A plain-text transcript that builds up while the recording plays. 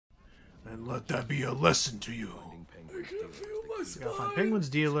And let that be a lesson to you. I can't feel my spine. Gotta find Penguin's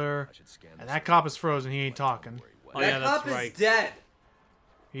dealer. And that cop is frozen. He ain't talking. Oh, yeah, that cop that's right. is dead.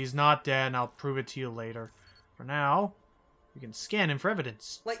 He's not dead, and I'll prove it to you later. For now, you can scan him for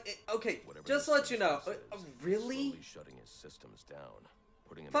evidence. Like, okay, just to let you know, really?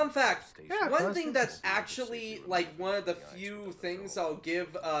 Fun fact, Yeah, one thing that's actually, like, one of the few things I'll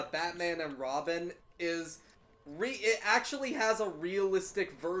give Batman and Robin is it actually has a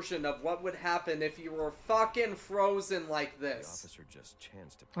realistic version of what would happen if you were fucking frozen like this.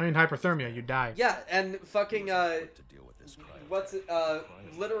 I mean, hypothermia, you die. Yeah, and fucking,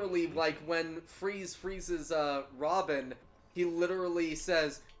 literally, like, when Freeze freezes, Robin, he literally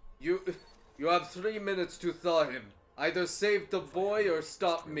says, You have 3 minutes to thaw him. Either save the boy or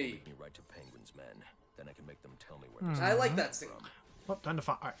stop me. I like that scene. Well,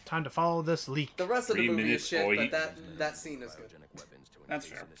 time to follow this leak. The rest of the 3 movie is minutes, shit, boy. but that scene is good. That's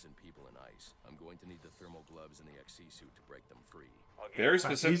fair. I'm going to need the thermal gloves and the XC suit to break them free. Very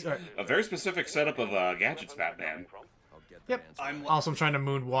specific. A very specific setup of gadgets, Batman. Yep. I'm trying to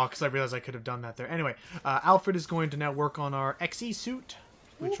moonwalk because I realized I could have done that there. Anyway, Alfred is going to now work on our XE suit,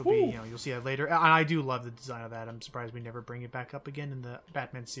 which will be, you know, you'll see that later. And I do love the design of that. I'm surprised we never bring it back up again in the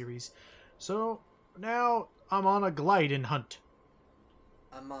Batman series. So now I'm on a glide and hunt.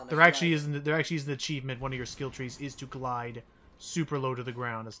 There actually is an achievement. One of your skill trees is to glide super low to the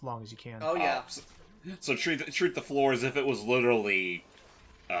ground as long as you can. Oh yeah. So treat the floor as if it was literally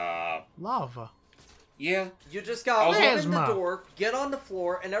Lava. Yeah. You just gotta open the Plasma. door, get on the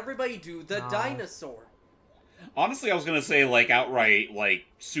floor, and everybody do the dinosaur. Honestly, I was gonna say like outright like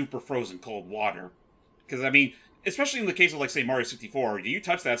super frozen cold water, because I mean, especially in the case of like say Mario 64, you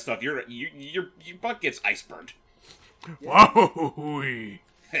touch that stuff, your butt gets ice burned. Whoa!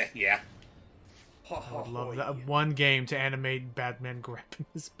 Yeah. I would love that one game to animate Batman grabbing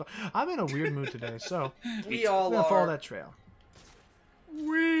his butt. I'm in a weird mood today, so We all I'm gonna follow are. that trail.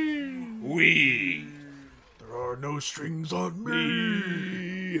 Wee. There are no strings on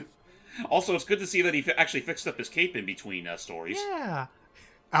me. Also, it's good to see that he actually fixed up his cape in between stories. Yeah.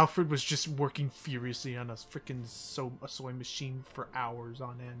 Alfred was just working furiously on a freaking sewing machine for hours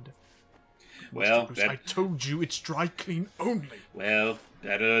on end. Well, Bruce, I told you it's dry clean only. Well,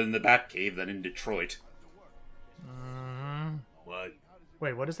 better in the Batcave than in Detroit. What?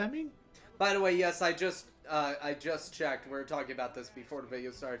 Wait, what does that mean? By the way, yes, I just checked. We were talking about this before the video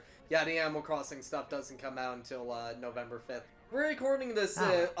started. Yeah, the Animal Crossing stuff doesn't come out until November 5th. We're recording this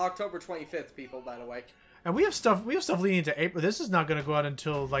October 25th, people, by the way. And we have stuff leading into April. This is not going to go out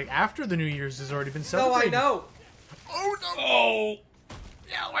until like after the New Year's has already been No, celebrated. I know. Oh no! Oh,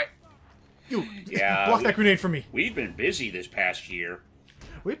 Yeah, wait. You yeah. block that grenade for me. We've been busy this past year.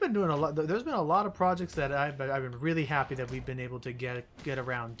 We've been doing a lot. There's been a lot of projects that I've been really happy that we've been able to get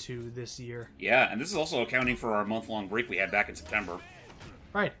around to this year. Yeah, and this is also accounting for our month-long break we had back in September.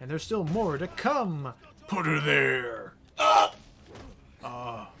 Right, and there's still more to come. Put her there.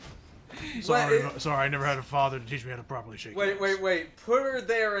 Sorry, I never had a father to teach me how to properly shake hands. Wait. Put her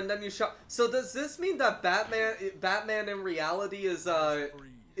there, and then you shot. So does this mean that Batman in reality is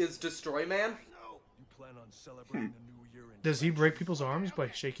Destroy Man? Does he break people's arms by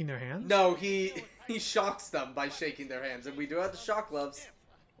shaking their hands? No, he shocks them by shaking their hands, and we do have the shock gloves.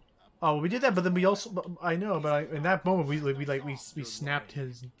 Oh, we did that, but then we also. I know, but in that moment we snapped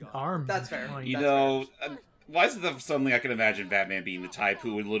his arm. That's fair. You know, why is it suddenly I can imagine Batman being the type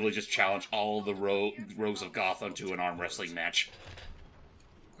who would literally just challenge all the rogues of Gotham to an arm wrestling match?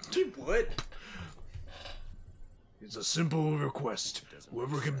 He would. It's a simple request.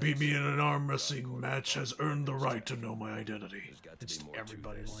 Whoever can beat me in an arm wrestling match has earned the right to know my identity. Just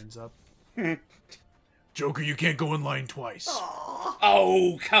everybody lines up. Joker, you can't go in line twice.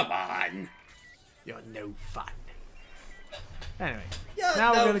 Oh, come on! You're no fun. Anyway, Yeah,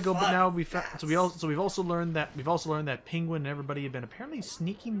 now no we're gonna go. fun. Now we've also learned that Penguin and everybody have been apparently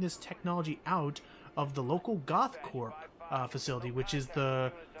sneaking this technology out of the local Goth Corp facility, which is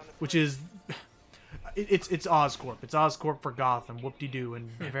it's Oscorp. It's Oscorp for Gotham. Whoop-de-doo. And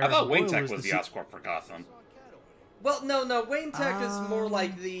I thought Wayne Tech was the Oscorp for Gotham. Well, no. Wayne Tech is more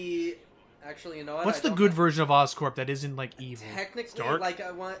like the. Actually, you know what? What's I the don't good know. version of Oscorp that isn't like evil? Technically, Stark? like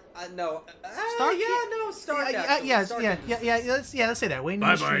I want. No. Stark? Stark. Yeah, actually. let's say that. Wayne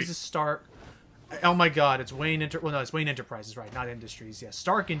Bye-bye. Industries is Stark. Oh my God, it's Wayne it's Wayne Enterprises, right? Not Industries. Yeah,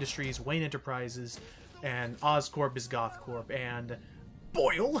 Stark Industries, Wayne Enterprises, and Oscorp is Goth Corp. And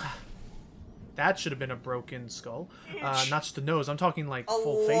Boyle. That should have been a broken skull. Not just the nose. I'm talking like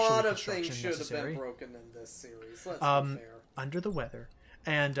full facial A lot of reconstruction things should have necessary. been broken in this series. Let's be fair. Under the weather.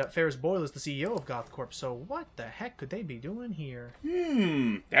 And Ferris Boyle is the CEO of Goth Corp, so what the heck could they be doing here?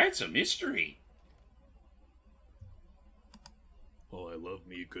 That's a mystery. Oh, I love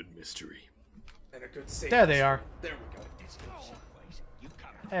me a good mystery. And a good save. There they are. There we go.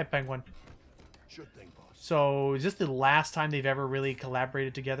 Hey, Penguin. So, is this the last time they've ever really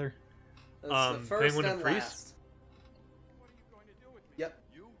collaborated together? This is the first Penguin and and Freeze? last. Yep.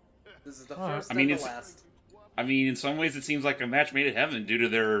 This is the Alright. first I mean, and the it's- last. I mean, in some ways, it seems like a match made in heaven due to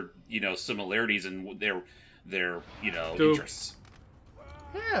their, similarities and their Cool. interests.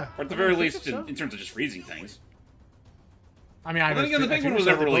 Yeah. Or at the I very think least, so. in terms of just freezing things. I mean, I Then again, the I Penguin figure was so.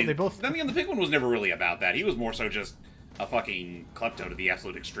 never really. They both. Then again, the Penguin was never really about that. He was more so just a fucking klepto to the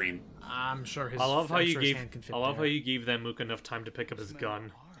absolute extreme. I'm sure his. I love how I'm you sure his gave. hand can fit I love how there. you gave that Mook enough time to pick up his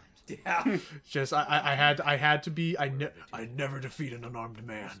gun. Yeah. Just I had to be. I never defeat an unarmed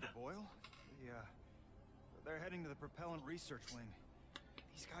man. Boyle? They're heading to the propellant research wing.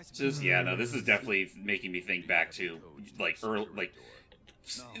 These guys. This is definitely making me think back to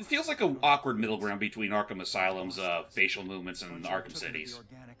it feels like an awkward middle ground between Arkham Asylum's facial movements and Arkham City's.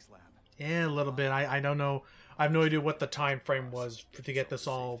 Yeah, a little bit. I don't know. I have no idea what the time frame was to get this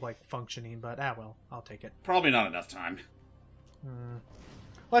all like functioning, but well, I'll take it. Probably not enough time.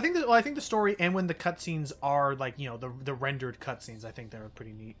 Well, I think the story and when the cutscenes are like the rendered cutscenes, I think they're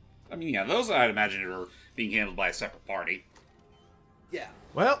pretty neat. I mean, yeah, those I'd imagine are being handled by a separate party. Yeah.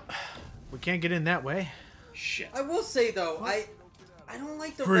 Well, we can't get in that way. Shit. I will say though, I don't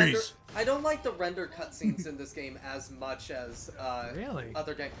like the Freeze. I don't like the render cutscenes in this game as much as Really?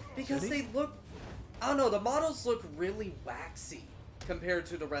 other games because Really? they look. I don't know. The models look really waxy compared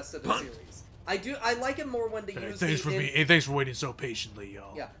to the rest of the series. I like it more when they use Thanks for waiting so patiently,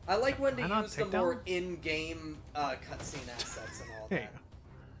 y'all. Yeah, I like when they Why not use the take that more one? in-game cutscene assets and all There you that. go.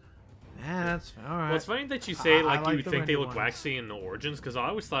 Yeah, that's all right. Well, it's funny that you say I like like you would the think they rendered look ones. waxy in the Origins, because I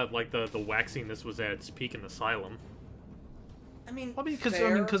always thought like the waxiness was at its peak in Asylum. I mean,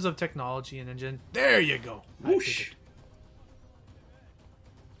 Because of technology and engine. There you go. I did Whoosh. it.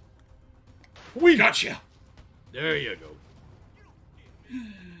 We Gotcha! There you go.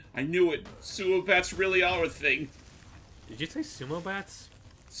 I knew it. Suopats really are a thing. Did you say sumo bats?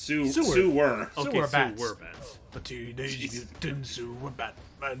 Sewer. Sewer. Okay, Sewer bats. sewer bats. The Teenage Mutant Sewer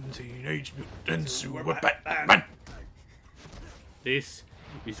Batman. Teenage Mutant Sewer Batman. This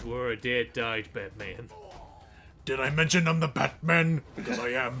is where a dead died, Batman. Did I mention I'm the Batman? Because I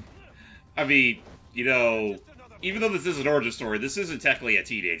am. I mean, even though this is an origin story, this isn't technically a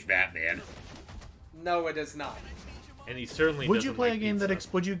teenage Batman. no, it is not. And he certainly Would you doesn't play like a game pizza.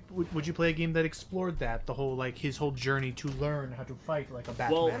 that would you play a game that explored that the whole his whole journey to learn how to fight like a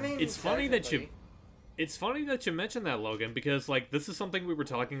Batman? Well, I mean, it's funny that you. technically. It's funny that you mentioned that, Logan, because this is something we were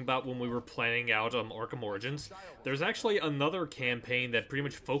talking about when we were planning out Arkham Origins. There's actually another campaign that pretty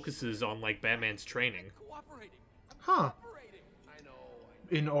much focuses on Batman's training. Huh?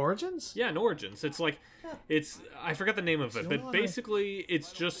 In Origins? Yeah, in Origins, it's I forgot the name of it, but basically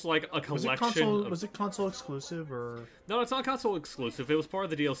it's just like a Was it collection. was it console exclusive or? No, it's not console exclusive. It was part of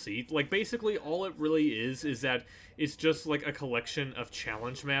the DLC. Basically, all it really is that it's just a collection of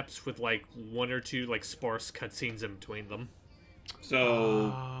challenge maps with one or two sparse cutscenes in between them. So,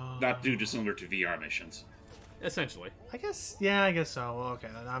 not too dissimilar to VR missions. Essentially. I guess so. Okay,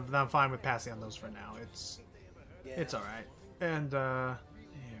 then I'm fine with passing on those for now. It's all right. And here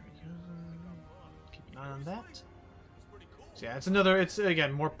we go. Keep an eye on that. So yeah, it's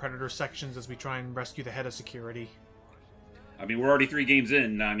again more Predator sections as we try and rescue the head of security. I mean, we're already 3 games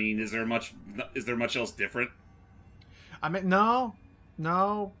in. I mean, is there much else different? I mean, no.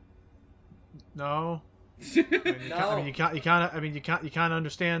 I mean, you kind of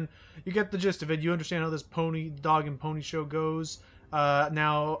understand. You get the gist of it. You understand how this dog and pony show goes.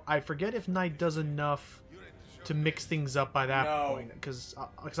 Now, I forget if Knight does enough to mix things up by that point. Because I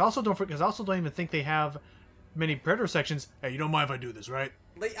also don't even think they have many Predator sections. Hey, you don't mind if I do this, right?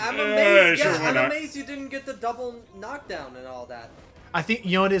 I'm amazed. sure, why I'm not? amazed you didn't get the double knockdown and all that. I think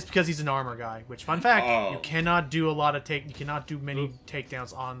it is because he's an armor guy. Which, fun fact, Oh. you cannot do you cannot do many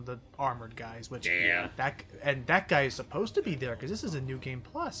takedowns on the armored guys. Which Damn. that guy is supposed to be there because this is a new game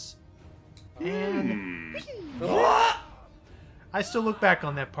plus. And I still look back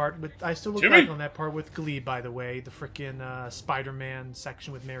on that part with glee. By the way, the frickin' Spider-Man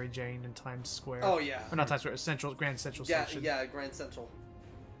section with Mary Jane in Times Square. Oh yeah. Or not Times Square, Grand Central Yeah, section. yeah, Grand Central.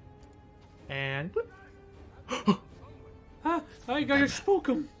 And I gotta spook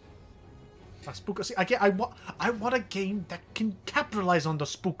him. a spook. See, I want a game that can capitalize on the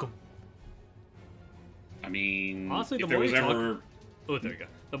spookum. I mean, Honestly, if the there more was you talk- ever... Oh, there you go.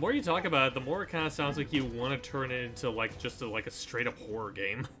 The more you talk about it, the more it kind of sounds like you want to turn it into like just like a straight up horror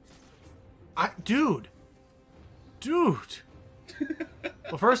game. Dude.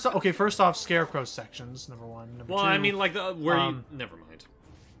 Well, first off, Scarecrow sections, number one. Number Well, two, I mean, like where you. Never mind.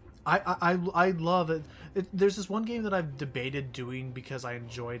 I love it. There's this one game that I've debated doing because I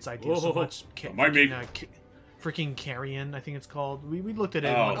enjoy its idea so much. Freaking Carrion, I think it's called. We looked at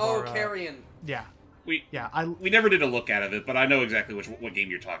it. Carrion. Yeah. We never did a look at it, but I know exactly what game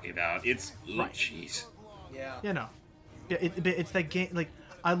you're talking about. It's Right. Jeez. Yeah. You know. Yeah, it's that game. Like,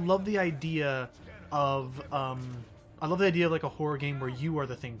 I love the idea of like a horror game where you are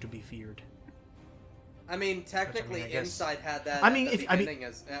the thing to be feared. I mean, technically, I guess- Inside had that I mean, at the if- I mean-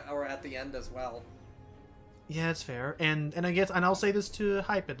 beginning or at the end as well. Yeah, it's fair, and I guess, and I'll say this to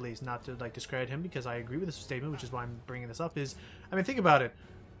Hype at least, not to like discredit him because I agree with this statement, which is why I'm bringing this up. I mean, think about it.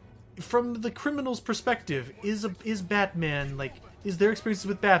 From the criminal's perspective, is Batman is their experiences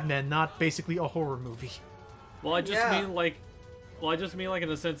with Batman not basically a horror movie? Well, I just mean like in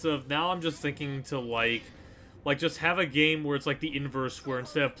the sense of now I'm just thinking to like just have a game where it's like the inverse, where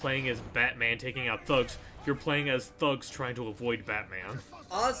instead of playing as Batman taking out thugs, you're playing as thugs trying to avoid Batman.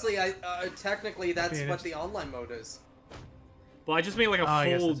 Honestly, technically that's what the online mode is. Well, I just mean like a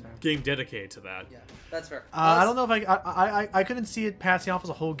yes, full that's fair. game dedicated to that. Yeah, that's fair. I don't know if I couldn't see it passing off as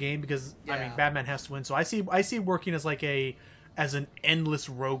a whole game because I mean Yeah. Batman has to win, so I see it working as like as an endless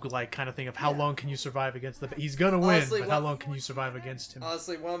roguelike kind of thing of how long can you survive against he's gonna win, Honestly, but how long can you survive against him?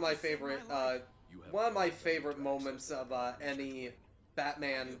 Honestly, one of my favorite moments of any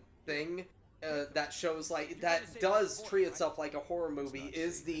Batman thing that shows that does treat itself like a horror movie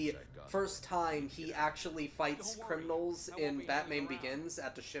is the first time he actually fights criminals in Batman Begins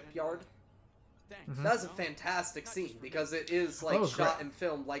at the shipyard. Mm-hmm. That's a fantastic scene because it is like was shot great. and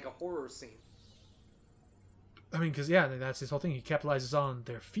filmed like a horror scene. I mean, because that's his whole thing. He capitalizes on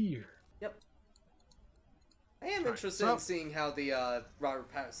their fear. Yep. I am interested in seeing how the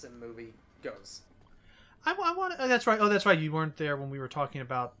Robert Pattinson movie goes. I want. That's right. Oh, that's right. You weren't there when we were talking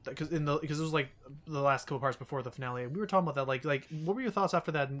about because it was like the last couple parts before the finale. We were talking about that. Like, what were your thoughts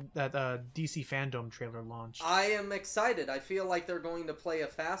after that DC Fandom trailer launched? I am excited. I feel like they're going to play a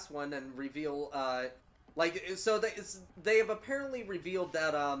fast one and reveal they have apparently revealed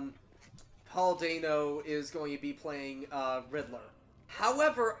that Paul Dano is going to be playing Riddler.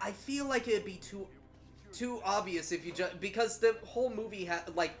 However, I feel like it'd be too obvious if you just because the whole movie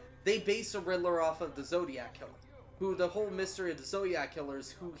they base a Riddler off of the Zodiac Killer, who the whole mystery of the Zodiac Killer is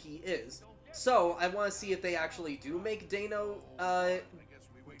who he is. So I want to see if they actually do make Dano,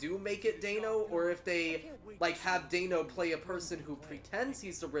 or if they have Dano play a person who pretends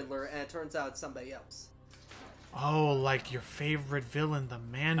he's the Riddler and it turns out it's somebody else. Oh, like your favorite villain, the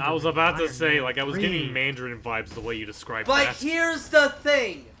Mandarin. I was about to say, Man I was 3. getting Mandarin vibes the way you described But that. here's the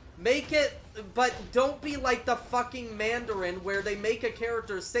thing. But don't be like the fucking Mandarin where they make a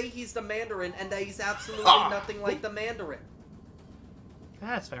character say he's the Mandarin and that he's absolutely nothing like the Mandarin.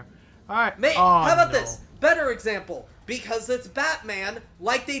 That's fair. All right. How about this? Better example. Because it's Batman,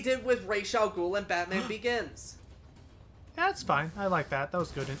 like they did with Ra's al Ghul in Batman Begins. That's fine. I like that. That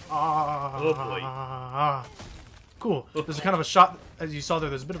was good. Oh, boy. Cool. There's a kind of a shock, as you saw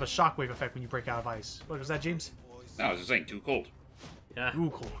there's a bit of a shockwave effect when you break out of ice. What was that, James? No, I was just saying, too cold. Yeah. Too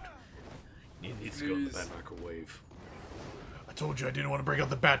cold. It needs to go in the bat microwave. I told you I didn't want to break out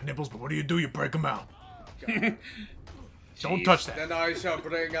the bat nipples, but what do? You break them out. Don't Jeez. touch that. Then I shall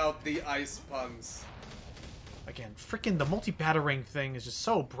bring out the ice puns. Again, freaking the multi-battering thing is just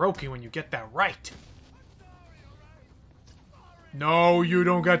so broken when you get that right. No, you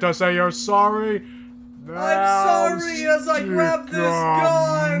don't get to say you're sorry. I'm sorry as I grab this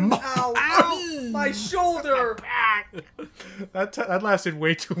gun! Ow! Ow! My shoulder! That lasted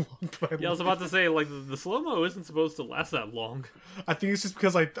way too long. But Yeah, I was about to say, the slow-mo isn't supposed to last that long. I think it's just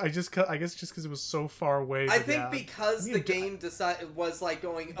because I guess just because it was so far away. I but think yeah. because the game was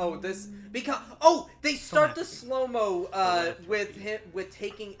going, they start the slow-mo with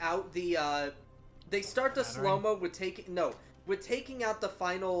taking out the they start the slow-mo with taking out the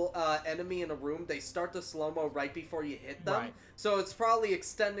final enemy in a room. They start the slow-mo right before you hit them. Right. So it's probably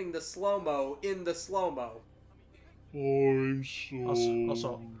extending the slow-mo in the slow-mo. I'm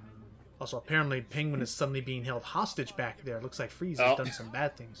so... Also, apparently, Penguin is suddenly being held hostage back there. Looks like Freeze Oh. has done some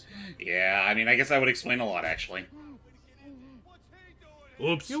bad things. Yeah, I mean, I guess that would explain a lot, actually.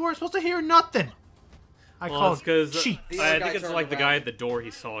 Oops. You weren't supposed to hear nothing. I Well, called it's because cheat. The I other think guy it's turned like the around. guy at the door,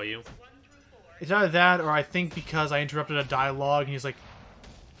 he saw you. It's either that, or I think because I interrupted a dialogue, and he's like,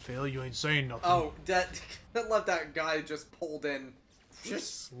 "Phil, you ain't saying nothing." Oh, I love that guy just pulled in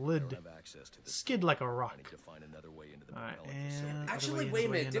slid, skid like a rock. Alright, and Actually, wait a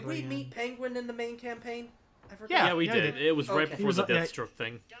minute. Did we meet Penguin in the main campaign? I forgot. Yeah, we did. It was right before the Deathstroke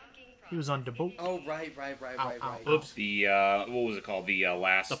thing. He was on the boat. Oh, right. Oops. The what was it called? The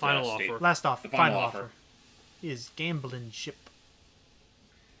last. The final offer. Last off. The Final offer. His gambling ship.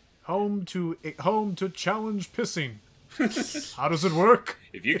 Home to challenge pissing. How does it work?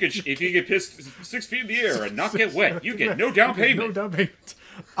 If you get pissed 6 feet in the air and not get wet, you get no down payment. No down payment.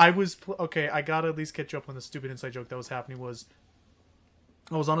 I gotta at least catch you up on the stupid inside joke that was happening.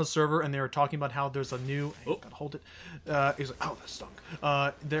 I was on a server and they were talking about how there's a new. Gotta hold it. He was like, "Oh, that stunk."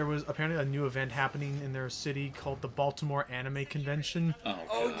 There was apparently a new event happening in their city called the Baltimore Anime Convention.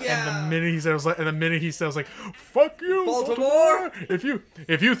 Oh yeah. And the minute he said, I was like, "Fuck you, Baltimore! If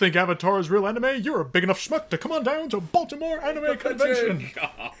you think Avatar is real anime, you're a big enough schmuck to come on down to Baltimore Anime Convention."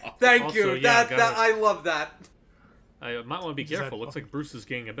 Thank Also, you. yeah, That I love that. I might want to be careful. Looks like Bruce is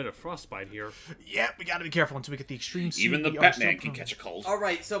getting a bit of frostbite here. Yeah, we gotta be careful until we get the extreme suit. Even the Batman can catch a cold. All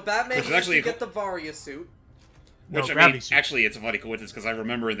right, so Batman needs to get the Varia suit. Which, I mean, actually, it's a funny coincidence because I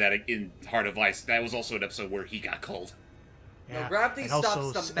remember that in Heart of Ice, that was also an episode where he got cold. Yeah. No, gravity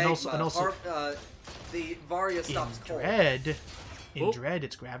stops the magma. And also, the Varia stops cold. In Dread,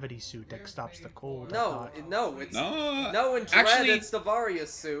 it's gravity suit that stops the cold. No, in Dread, actually, it's the Varia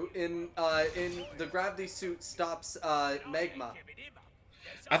suit. In the gravity suit stops magma.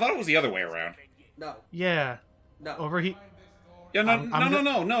 I thought it was the other way around. No. Yeah. No. Overheat. Yeah, no.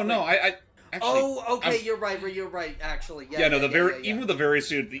 I actually. Oh, okay, you're right. Actually, yeah. Yeah, no, yeah. even with the Varia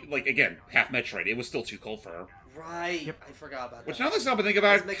suit, like again, half Metroid, it was still too cold for her. Right. Yep. I forgot about that. Which now that I stop and think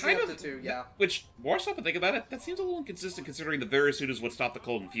about it, kind of. The two, yeah. Which more stop and think about it, that seems a little inconsistent considering the Varia suit is what stopped the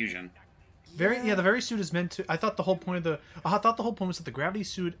cold infusion. The Varia suit is meant to. I thought the whole point was that the gravity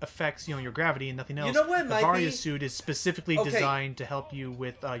suit affects your gravity and nothing else. You know what? The Varia suit is specifically designed to help you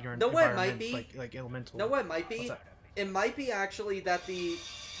with your environment, like elemental. No, what it might be? It might be actually that the.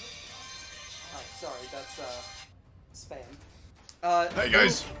 Oh, sorry, that's spam. Hey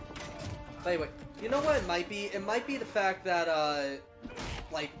guys. Wait. You know what it might be? It might be the fact that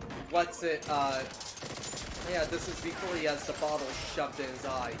what's it? Yeah, this is before he has the bottle shoved in his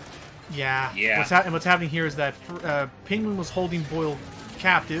eye. Yeah. Yeah. What's happening here is that Penguin was holding Boyle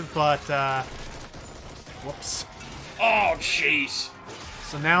captive, but whoops. Oh, jeez.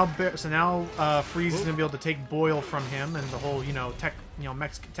 So now Freeze is gonna be able to take Boyle from him, and the whole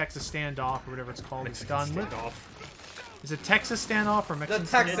Texas standoff or whatever it's called is done with. Is it Texas standoff or Mexican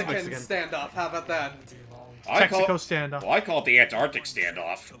standoff? The Texican standoff. How about that? Texaco standoff. Well, I call it the Antarctic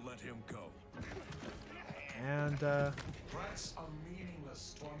standoff. And Threats are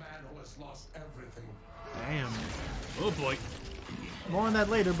meaningless to a man who has lost everything. Damn. Oh boy. More on that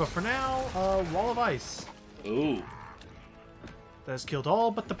later, but for now, Wall of Ice. Ooh. That has killed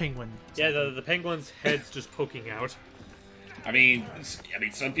all but the penguin. Yeah, the penguin's head's just poking out. I mean,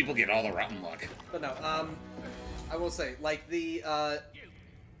 some people get all the rotten luck. But no, I will say, like the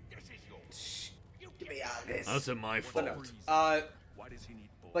get me out of this. That's my fault.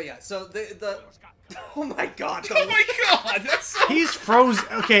 But yeah, so the oh my god. Oh my god, that's so... He's frozen.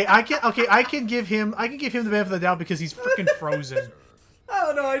 Okay, I can give him the benefit of the doubt because he's freaking frozen.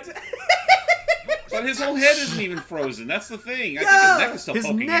 Oh no, But his whole head isn't even frozen. That's the thing. I think his neck is still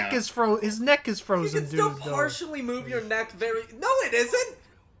poking out. His neck is frozen, you can still dude. partially move your neck very. No, it isn't.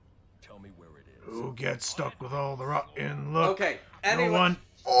 Tell me where it is. Who gets stuck with all the rotten luck? Okay. Anyway. No one.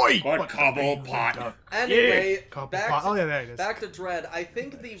 Oi! But cobble pot. Anyway, yeah. back, there it is. Back to Dread. I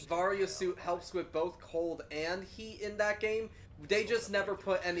think the Varia suit helps with both cold and heat in that game. They just never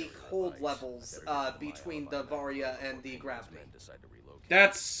put any cold levels between the Varia and the gravity.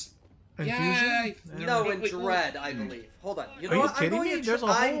 That's... Infusion? Yeah, no, in Dread, I believe. Hold on. You know Are you what? kidding me?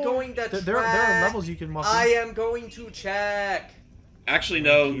 I'm going to there are levels you can walk in. I am going to check. Actually,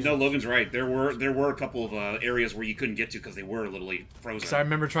 no, Logan's right. There were a couple of areas where you couldn't get to because they were literally frozen. So I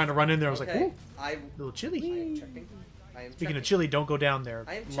remember trying to run in there. I was like, ooh, a little chilly. I am Speaking of chilly, don't go down there.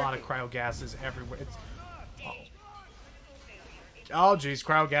 I am A lot of cryo gases everywhere. Oh, jeez,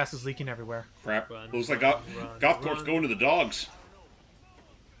 cryo gas is leaking everywhere. Crap. Looks like Golf Corp's going to the dogs.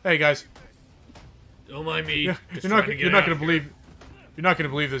 Hey guys, Don't mind me. you're not gonna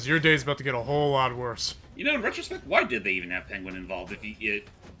believe this. Your day's about to get a whole lot worse. You know, in retrospect, why did they even have Penguin involved if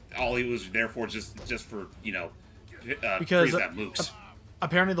all he was there for just for because freeze that mooks?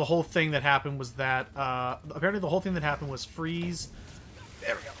 Apparently the whole thing that happened was freeze.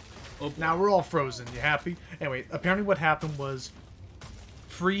 There we go. Oh, now we're all frozen. You happy? Anyway, apparently what happened was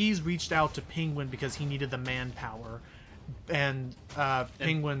Freeze reached out to Penguin because he needed the manpower, and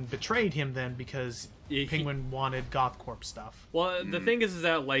Penguin betrayed him then because Penguin wanted GothCorp stuff. Well, the thing is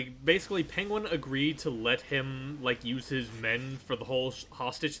that, like, basically Penguin agreed to let him, like, use his men for the whole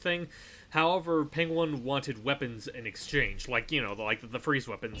hostage thing. However, Penguin wanted weapons in exchange, like, you know, the freeze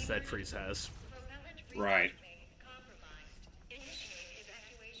weapons that Freeze has. Right.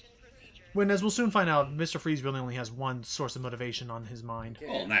 When, as we'll soon find out, Mr. Freeze really only has one source of motivation on his mind.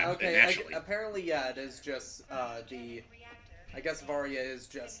 Well, naturally. Apparently, yeah, it is just the. I guess Varia is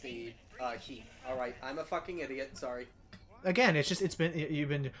just the heat. All right, I'm a fucking idiot. Sorry. Again, you've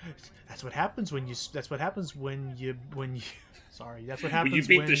been. That's what happens when you. That's what happens when you. Sorry, that's what happens when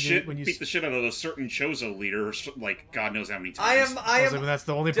you beat the shit out of a certain Chozo leader, like God knows how many times. I am. That's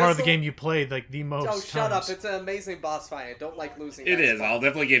the only part of the game you played, like the most. Oh, shut up! It's an amazing boss fight. I don't like losing. It is. I'll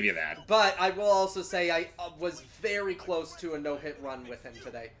definitely give you that. But I will also say I was very close to a no-hit run with him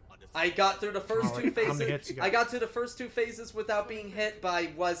today. I got through the first two phases. I got to the first two phases without being hit, but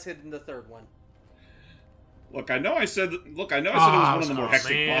I was hit in the third one. Look, I know I said it was one of the more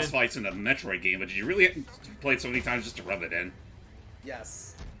hectic boss fights in the Metroid game, but did you really play it so many times just to rub it in?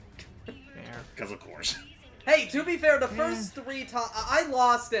 Yes. Because of course. Hey, to be fair, the first 3 times I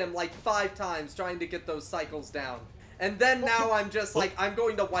lost him like 5 times trying to get those cycles down, and then now I'm just like, I'm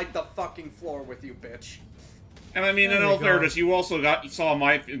going to wipe the fucking floor with you, bitch. And I mean, in all fairness, you also saw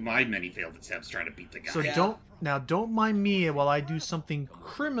my many failed attempts trying to beat the guy. So don't mind me while I do something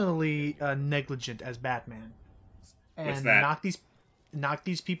criminally negligent as Batman. And what's that? Knock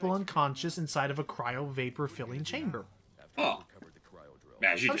these people unconscious inside of a cryo vapor filling chamber. Oh,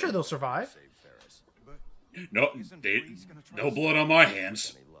 I'm sure they'll survive. No blood on my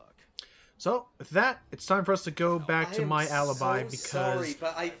hands. So, with that, it's time for us to go back to my alibi because... sorry,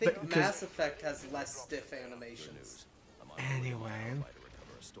 but I think Mass Effect has less stiff animations. Anyway.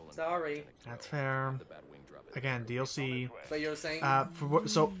 Sorry. That's fair. Again, DLC. But you're saying...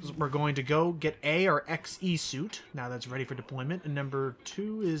 so, we're going to go get our XE suit. Now that's ready for deployment. And number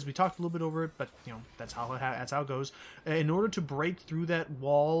 2 is, we talked a little bit over it, but, you know, that's how it goes. In order to break through that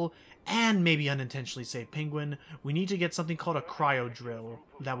wall and maybe unintentionally save Penguin, we need to get something called a cryo drill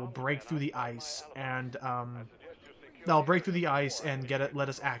that will break through the ice and let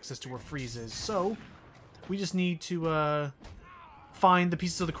us access to where Freeze is. So we just need to find the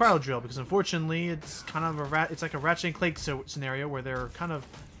pieces of the cryo drill, because unfortunately it's kind of it's like a Ratchet and Clank scenario where there are kind of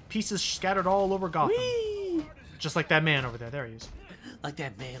pieces scattered all over Gotham. Whee! Just like that man over there. There he is. Like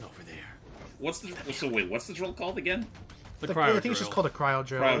that man over there. What's the drill called again? I think it's just called a cryo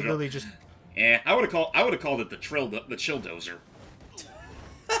drill. Really just... I would have called it the chill dozer.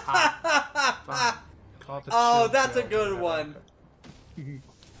 That's a good one.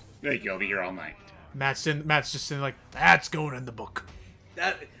 There you go. I'll be here all night. Matt's just sitting like, that's going in the book.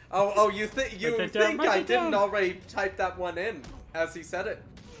 You think I didn't already type that one in as he said it?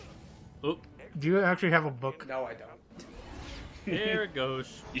 Oop. Do you actually have a book? No, I don't. There it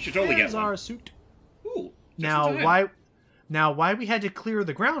goes. You should totally get one. Our suit. Ooh. Now, why we had to clear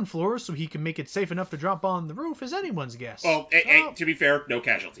the ground floor so he can make it safe enough to drop on the roof is anyone's guess. Well, to be fair, no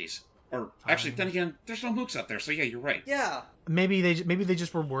casualties. Or actually, then again, there's no mooks out there, so yeah, you're right. Yeah. Maybe they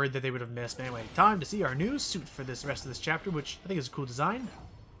just were worried that they would have missed. But anyway, time to see our new suit for this rest of this chapter, which I think is a cool design.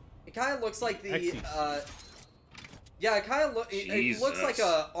 It kind of looks like the yeah, it kind of it looks like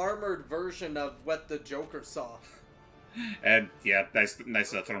a armored version of what the Joker saw. And yeah, nice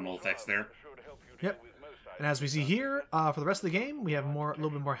thermal effects there. Yep. And as we see here, for the rest of the game, we have a little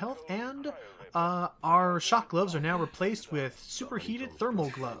bit more health, and our shock gloves are now replaced with superheated thermal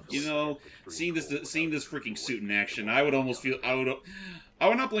gloves. You know, seeing this freaking suit in action, I would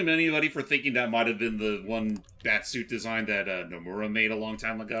not blame anybody for thinking that might have been the one bat suit design that Nomura made a long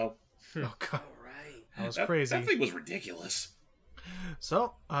time ago. Oh god, right. That was crazy. That thing was ridiculous.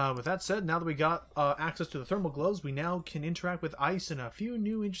 So, with that said, now that we got access to the thermal gloves, we now can interact with ice in a few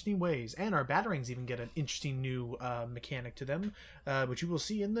new interesting ways. And our batarangs even get an interesting new mechanic to them, which you will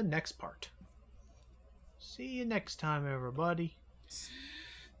see in the next part. See you next time, everybody.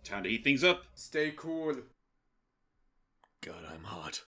 Time to heat things up. Stay cool. God, I'm hot.